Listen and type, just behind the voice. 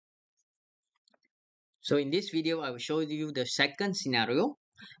So in this video, I will show you the second scenario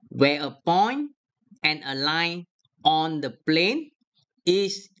where a point and a line on the plane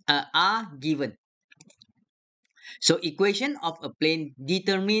are given. So equation of a plane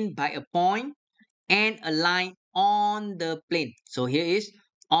determined by a point and a line on the plane. So here is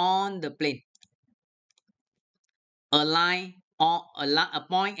on the plane. A line or a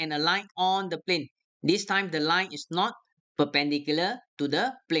point and a line on the plane. This time the line is not perpendicular to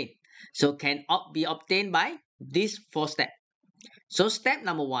the plane. So can be obtained by these four steps. So step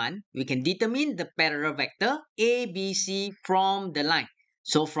number one, we can determine the parallel vector ABC from the line.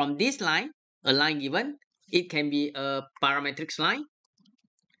 So from this line, a line given, it can be a parametric line.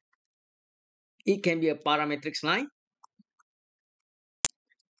 It can be a parametric line.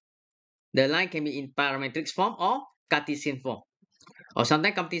 The line can be in parametric form or Cartesian form. Or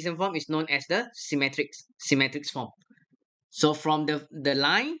sometimes Cartesian form is known as the symmetric form. So from the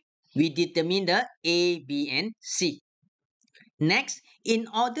line, we determine the A, B, and C. Next, in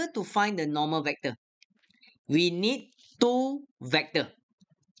order to find the normal vector, we need two vector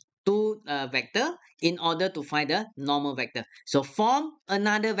in order to find the normal vector. So form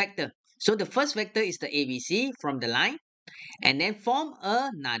another vector. So the first vector is the ABC from the line, and then form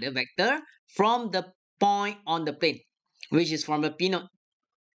another vector from the point on the plane, which is from the P naught.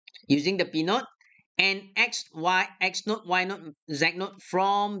 Using the P naught and x naught, y naught, z naught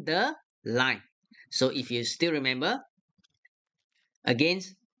from the line. So if you still remember, again,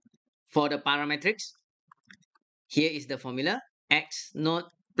 for the parametrics, here is the formula: x naught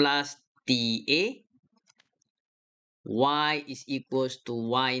plus TA, y is equals to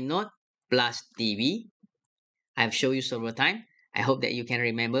y naught plus TB. I've shown you several times. I hope that you can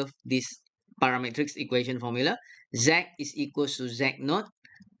remember this parametrics equation formula. Z is equals to Z naught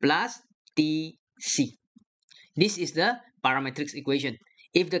plus TC. This is the parametrics equation.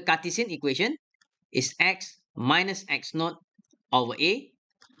 If the Cartesian equation is x minus x naught over A,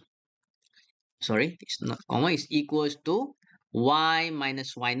 sorry, it's not comma, is equals to y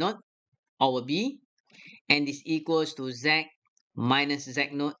minus y naught over B, and this equals to Z minus Z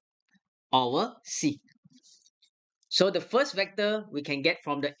naught over C. So the first vector we can get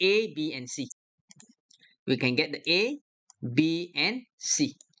from the A, B, and C. We can get the A, B, and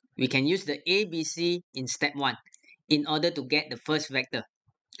C. We can use the A, B, C in step 1 in order to get the first vector.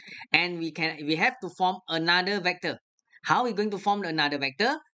 And we have to form another vector. How are we going to form another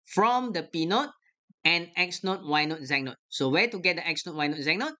vector? From the P naught and x naught, y naught, z naught. So where to get the x naught, y naught,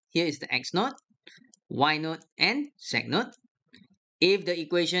 z naught? Here is the x naught, y naught, and z naught. If the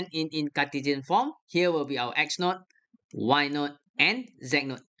equation in Cartesian form, here will be our x naught, y naught, and z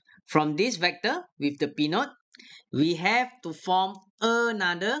naught. From this vector with the P naught, we have to form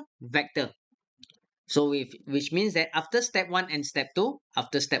another vector. So which means that after step 1 and step 2,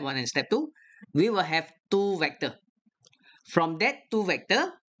 we will have two vector. From that two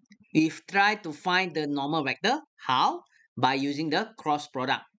vector, we've tried to find the normal vector. How? By using the cross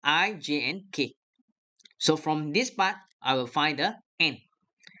product I, j, and k. So from this part, I will find the n.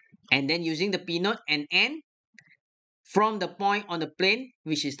 And then using the P naught and n, from the point on the plane,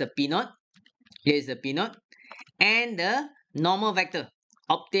 which is the P naught, here is the P naught, and the normal vector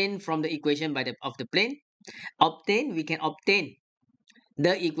obtained from the equation of the plane. We can obtain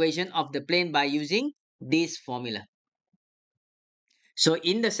the equation of the plane by using this formula. So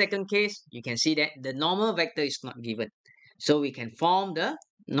in the second case, you can see that the normal vector is not given. So we can form the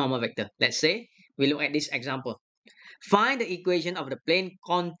normal vector. Let's say we look at this example. Find the equation of the plane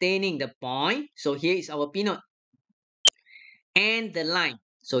containing the point. So here is our P naught. And the line.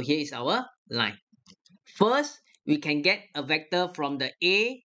 So here is our line. First, we can get a vector from the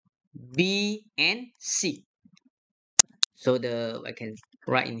A, B, and C. So I can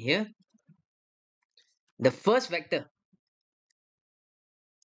write in here. The first vector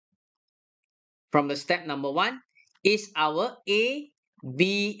from the step number 1 is our A,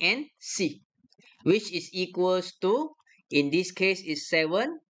 B, and C, which is equals to, in this case, is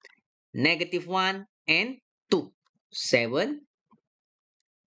 7, -1, and 2. 7,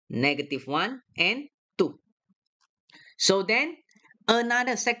 -1, and 2. So then,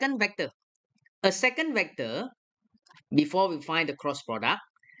 another second vector. A second vector, before we find the cross product,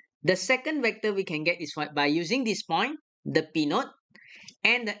 the second vector we can get is by using this point, the P naught,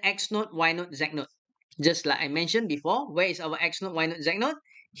 and the x naught, y naught, z naught. Just like I mentioned before, where is our x naught, y naught, z naught?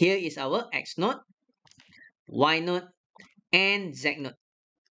 Here is our x naught, y naught, and z naught.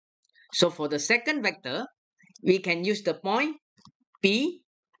 So for the second vector, we can use the point P,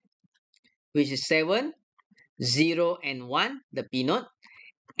 which is 7, 0, and 1, the P naught.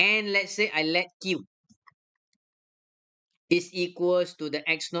 And let's say I let Q is equals to the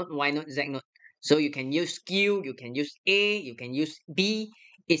x naught, y naught, z naught. So you can use Q, you can use A, you can use B.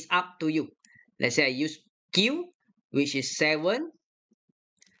 It's up to you. Let's say I use Q, which is 7,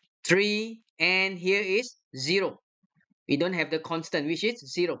 3, and here is 0. We don't have the constant, which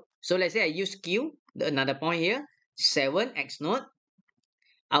is 0. So let's say I use Q, another point here, 7, X naught.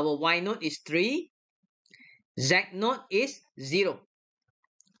 Our Y naught is 3, Z naught is 0.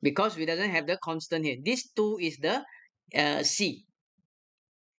 Because we doesn't have the constant here. This 2 is the C.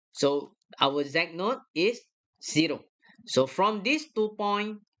 So our Z naught is 0. So from these 2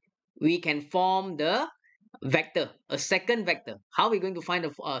 points, we can form the vector, a second vector. How are we going to find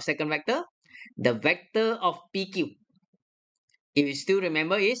the second vector? The vector of PQ. If you still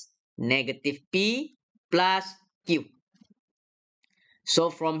remember, is negative P plus Q. So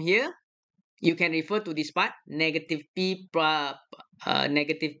from here, you can refer to this part, negative P plus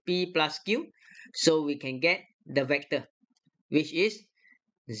Q. So we can get the vector, which is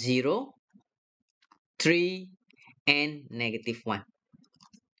 0, 3, and negative 1.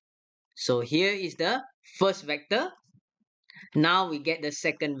 So here is the first vector. Now we get the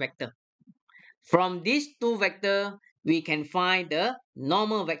second vector. From these two vectors, we can find the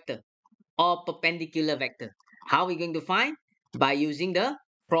normal vector or perpendicular vector. How are we going to find? By using the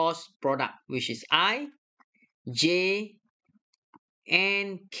cross product, which is I, J,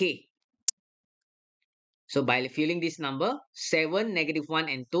 and K. So by filling this number, 7, negative 1,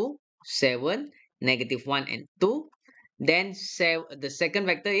 and 2, 7, negative 1, and 2, then the second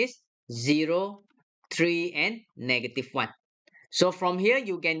vector is 0, 3, and negative 1. So from here,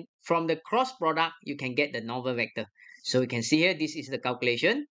 from the cross product, you can get the normal vector. So you can see here, this is the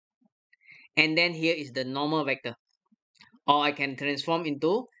calculation. And then here is the normal vector. Or I can transform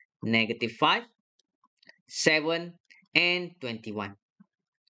into negative 5, 7, and 21.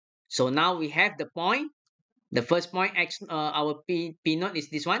 So now we have the point. The first point, our P naught is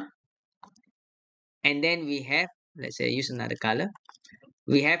this one. And then we have, let's say, use another color.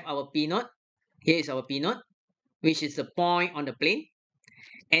 We have our P naught. Here is our P naught, which is the point on the plane.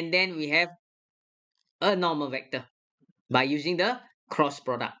 And then we have a normal vector by using the cross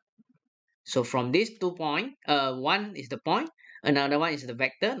product. So from these 2 points, one is the point, another one is the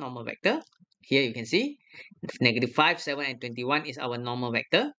vector, normal vector. Here you can see negative 5, 7, and 21 is our normal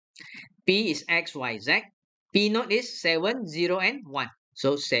vector. P is X, Y, Z. P naught is 7, 0, and 1.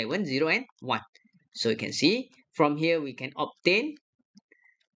 So 7, 0, and 1. So you can see from here we can obtain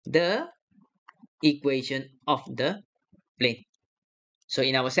the equation of the plane. So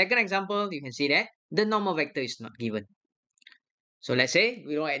in our second example, you can see that the normal vector is not given. So let's say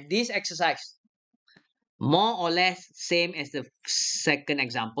we look at this exercise. More or less same as the second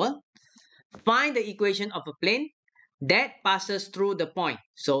example. Find the equation of a plane that passes through the point.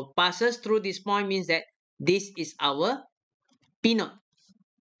 So passes through this point means that this is our P naught.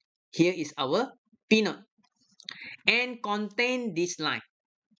 Here is our P naught. And contain this line.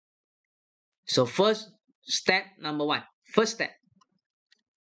 So first step, number 1. First step.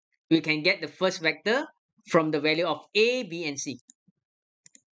 We can get the first vector from the value of A, B, and C.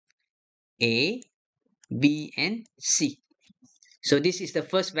 A, B, and C. So this is the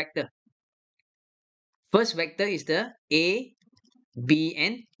first vector. First vector is the A, B,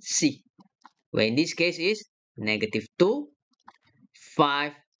 and C. Where in this case is negative 2,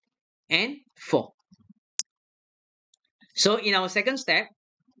 5, and 4. So in our second step,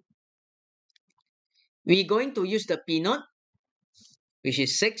 we're going to use the P naught, which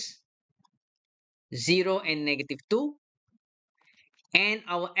is 6, 0, and negative 2. And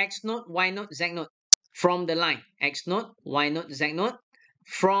our X naught, Y naught, Z naught from the line. X naught, Y naught, Z naught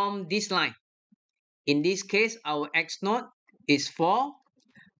from this line. In this case, our X naught is 4,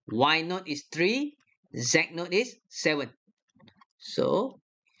 Y naught is 3, Z naught is 7. So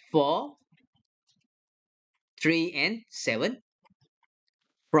 4, 3, and 7.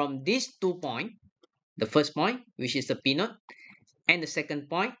 From these 2 points, the first point, which is the P naught, and the second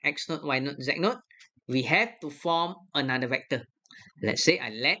point, X naught, Y naught, Z naught, we have to form another vector. Let's say I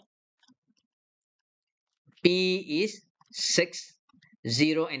let P is 6,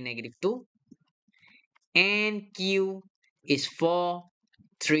 0, and negative 2. And Q is 4,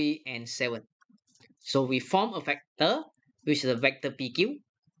 3, and 7. So we form a vector, which is a vector PQ.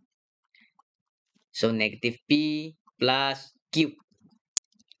 So negative P plus Q.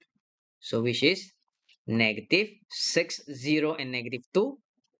 So which is negative 6, 0, and negative 2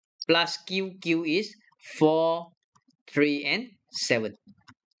 plus Q. Q is 4, 3, and 7.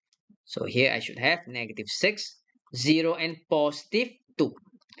 So here I should have negative 6, 0, and positive 2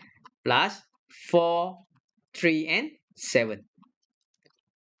 plus 4, 3, and 7.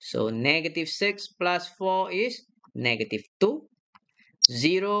 So negative 6 plus 4 is negative 2.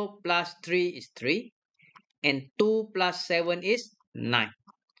 0 plus 3 is 3. And 2 plus 7 is 9.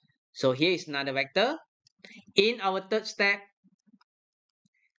 So here is another vector. In our third step,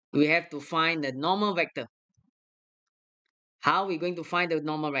 we have to find the normal vector. How are we going to find the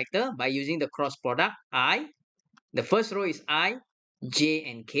normal vector? By using the cross product I. The first row is I, J,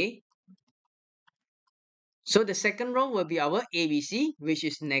 and K. So the second row will be our ABC, which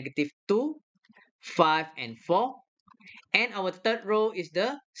is -2, 5, and 4. And our third row is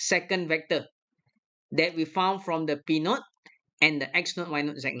the second vector that we found from the P node and the X node, Y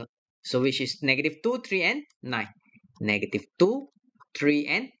node, Z node. So which is -2, 3, and 9. -2, 3,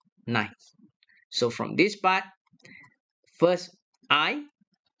 and 9. So from this part, first I,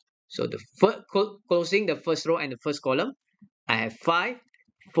 so the first closing the first row and the first column, I have 5,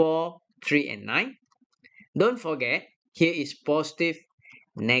 4, 3, and 9. Don't forget, here is positive,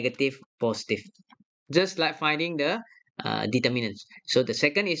 negative, positive. Just like finding the determinants. So the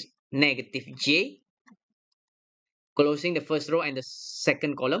second is -j, closing the first row and the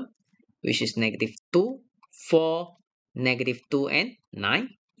second column, which is -2, 4, -2, and 9.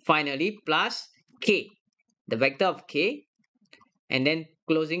 Finally, plus k, the vector of k, and then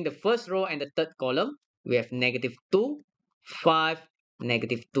closing the first row and the third column, we have -2, 5,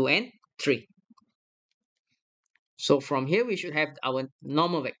 -2, and 3. So from here, we should have our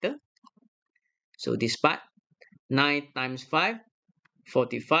normal vector. So this part, 9 times 5,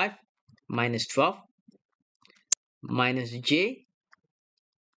 45, minus 12, minus j,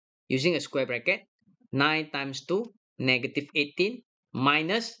 using a square bracket, 9 times 2, -18,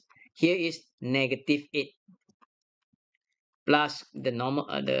 minus, here is -8, plus the normal,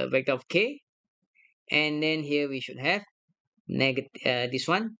 the vector of k, and then here we should have negative, this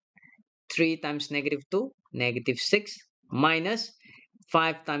one, 3 times -2, -6, minus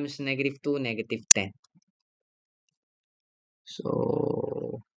 5 times -2, -10.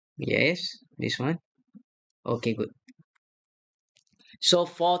 So, yes, this one. Okay, good. So,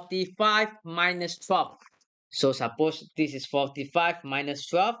 45 minus 12. So, suppose this is 45 minus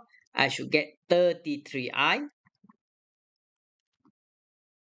 12. I should get 33i.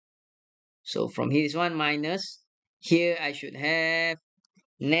 So, from here is 1 minus. Here, I should have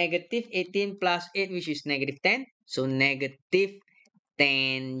 -18 plus 8, which is -10. So,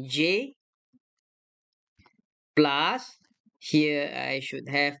 -10j plus, here I should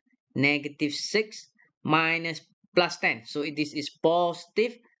have -6 minus plus 10. So this is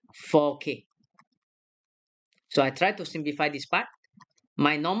positive 4k. So I try to simplify this part.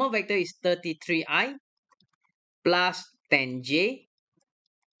 My normal vector is 33i plus 10j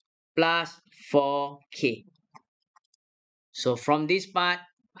plus 4k. So from this part,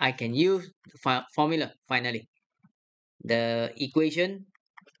 I can use the formula finally. The equation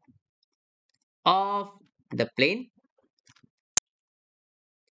of the plane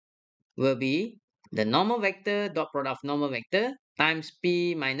will be the normal vector dot product of normal vector times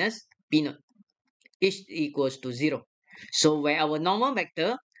p minus p naught is equals to 0. So where our normal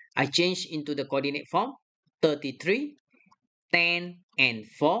vector, I change into the coordinate form 33, 10, and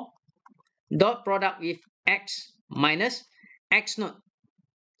 4 dot product with x minus x naught,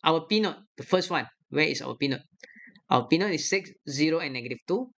 our p naught, the first one. Where is our p naught? Our p naught is 6, 0, and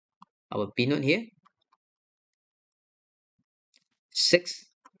 -2. Our p naught here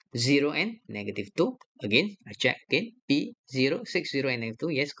 6, 0, and -2. Again, I check again. P 0, 6, 0, and -2.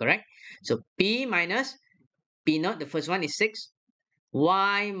 Yes, correct. So P minus P naught, the first one is 6.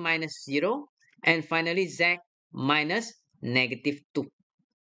 Y minus 0. And finally, Z minus -2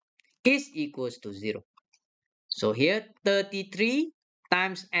 is equals to 0. So here, 33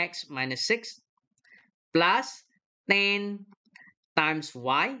 times X minus 6 plus 10 times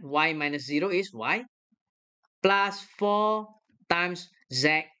Y. Y minus 0 is Y. Plus 4 times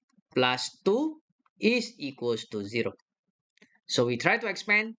Z plus 2 is equals to 0. So we try to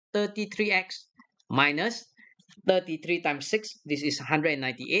expand 33x minus 33 times 6. This is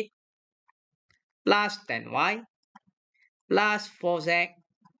 198 plus 10y plus 4z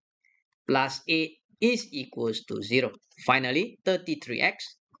plus 8 is equals to 0. Finally,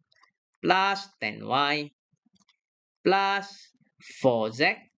 33x plus 10y plus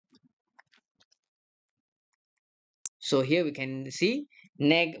 4z. So here we can see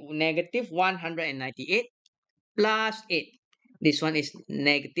negative 198 plus 8. This one is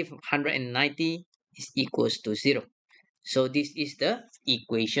negative 190 is equals to 0. So this is the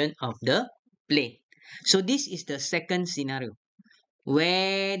equation of the plane. So this is the second scenario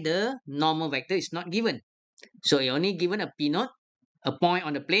where the normal vector is not given. So it only given a p naught, a point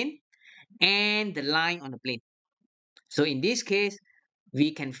on the plane, and the line on the plane. So in this case,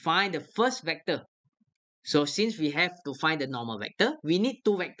 we can find the first vector So since we have to find the normal vector, we need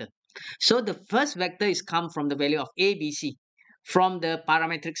two vectors. So the first vector is come from the value of A, B, C from the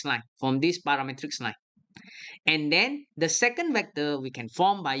parametric line, from this parametric line. And then the second vector we can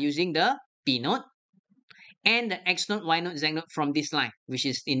form by using the P node and the X node, Y node, Z node from this line, which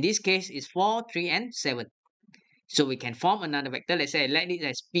is in this case is 4, 3, and 7. So we can form another vector. Let's say I let it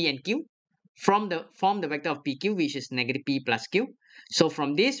as P and Q. Form the vector of PQ, which is negative P plus Q. So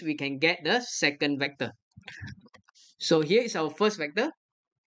from this, we can get the second vector. So here is our first vector.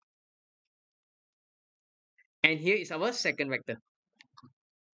 And here is our second vector.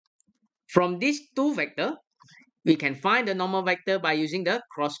 From these two vectors, we can find the normal vector by using the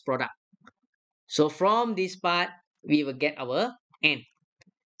cross product. So from this part, we will get our n.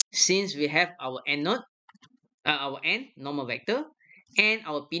 Since we have our n node, our n normal vector, and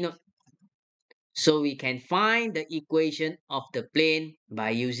our p node. So we can find the equation of the plane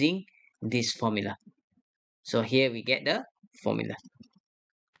by using this formula. So here we get the formula.